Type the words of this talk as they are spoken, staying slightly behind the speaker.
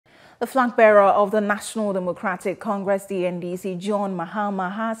The flag bearer of the National Democratic Congress, the NDC, John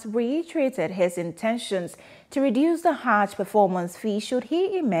Mahama, has reiterated his intentions to reduce the Hajj performance fee should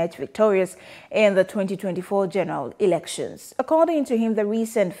he emerge victorious in the 2024 general elections. According to him, the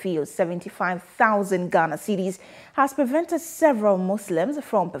recent fee of 75,000 Ghana cedis has prevented several Muslims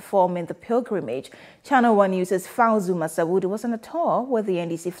from performing the pilgrimage. ChannelOne News' Fauzu Masawudu was on a tour with the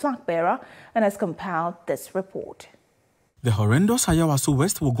NDC flag bearer and has compiled this report. The horrendous Ayawaso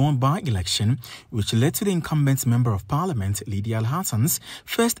West Wuogon by-election, which led to the incumbent Member of Parliament, Lydia Al-Hassan's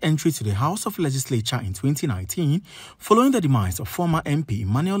first entry to the House of Legislature in 2019, following the demise of former MP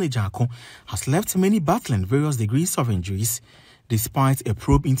Emmanuel Ejako, has left many battling various degrees of injuries. Despite a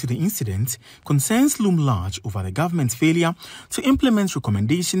probe into the incident, concerns loom large over the government's failure to implement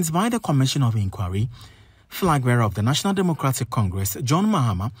recommendations by the Commission of Inquiry. Flag bearer of the National Democratic Congress, John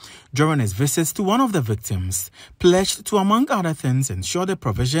Mahama, during his visits to one of the victims, pledged to, among other things, ensure the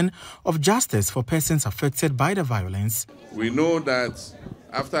provision of justice for persons affected by the violence. We know that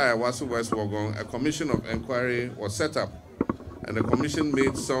after Ayawaso West Wuogon, a commission of inquiry was set up, and the commission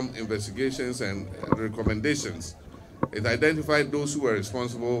made some investigations and recommendations. It identified those who were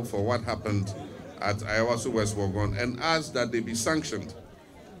responsible for what happened at Ayawaso West Wuogon and asked that they be sanctioned.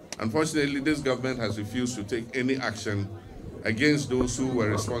 Unfortunately, this government has refused to take any action against those who were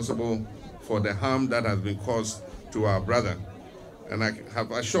responsible for the harm that has been caused to our brother. And I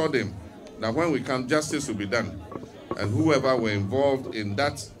have assured him that when we come, justice will be done. And whoever were involved in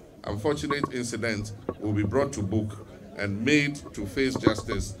that unfortunate incident will be brought to book and made to face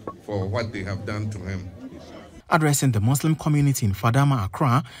justice for what they have done to him. Addressing the Muslim community in Fadama,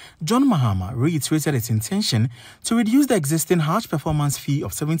 Accra, John Mahama reiterated its intention to reduce the existing Hajj performance fee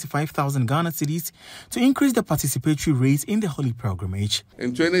of 75,000 Ghana cedis to increase the participatory rate in the holy pilgrimage.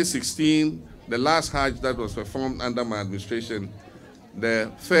 In 2016, the last Hajj that was performed under my administration,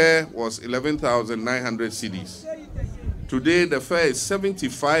 the fare was 11,900 cedis. Today, the fare is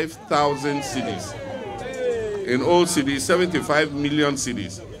 75,000 cedis. In all cities, 75 million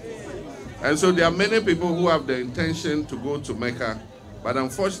cedis. And so there are many people who have the intention to go to Mecca, but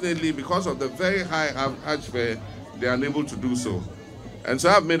unfortunately, because of the very high Hajj fare, they are unable to do so. And so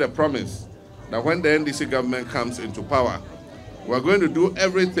I've made a promise that when the NDC government comes into power, we're going to do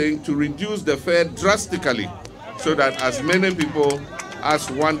everything to reduce the fare drastically so that as many people as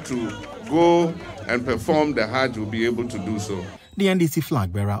want to go and perform the Hajj will be able to do so. The NDC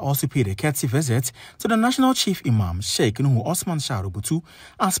flag bearer also paid a courtesy visit to the National Chief Imam, Sheikh Nuhu Osman Sharubutu,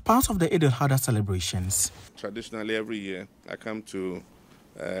 as part of the Eid al-Adha celebrations. Traditionally, every year, I come to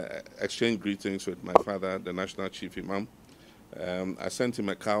exchange greetings with my father, the National Chief Imam. I sent him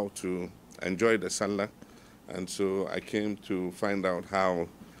a cow to enjoy the Salah, and so I came to find out how,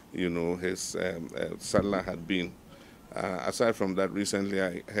 his Salah had been. Aside from that, recently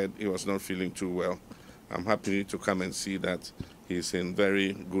I heard he was not feeling too well. I'm happy to come and see that he's in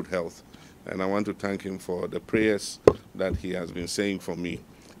very good health. And I want to thank him for the prayers that he has been saying for me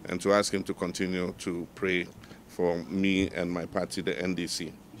and to ask him to continue to pray for me and my party, the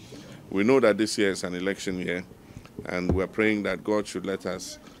NDC. We know that this year is an election year, and we're praying that God should let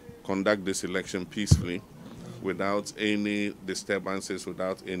us conduct this election peacefully, without any disturbances,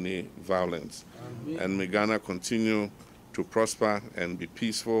 without any violence. And may Ghana continue to prosper and be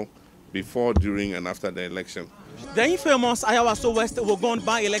peaceful before, during, and after the election. The infamous Ayawaso West Wuogon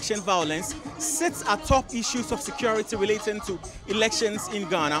by-election violence sits atop issues of security relating to elections in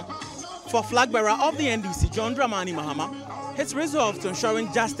Ghana. For flag bearer of the NDC, John Dramani Mahama, his resolve to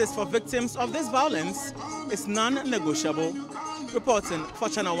ensuring justice for victims of this violence is non-negotiable. Reporting for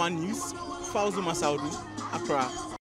ChannelOne News, Fauzu Masawudu, Accra.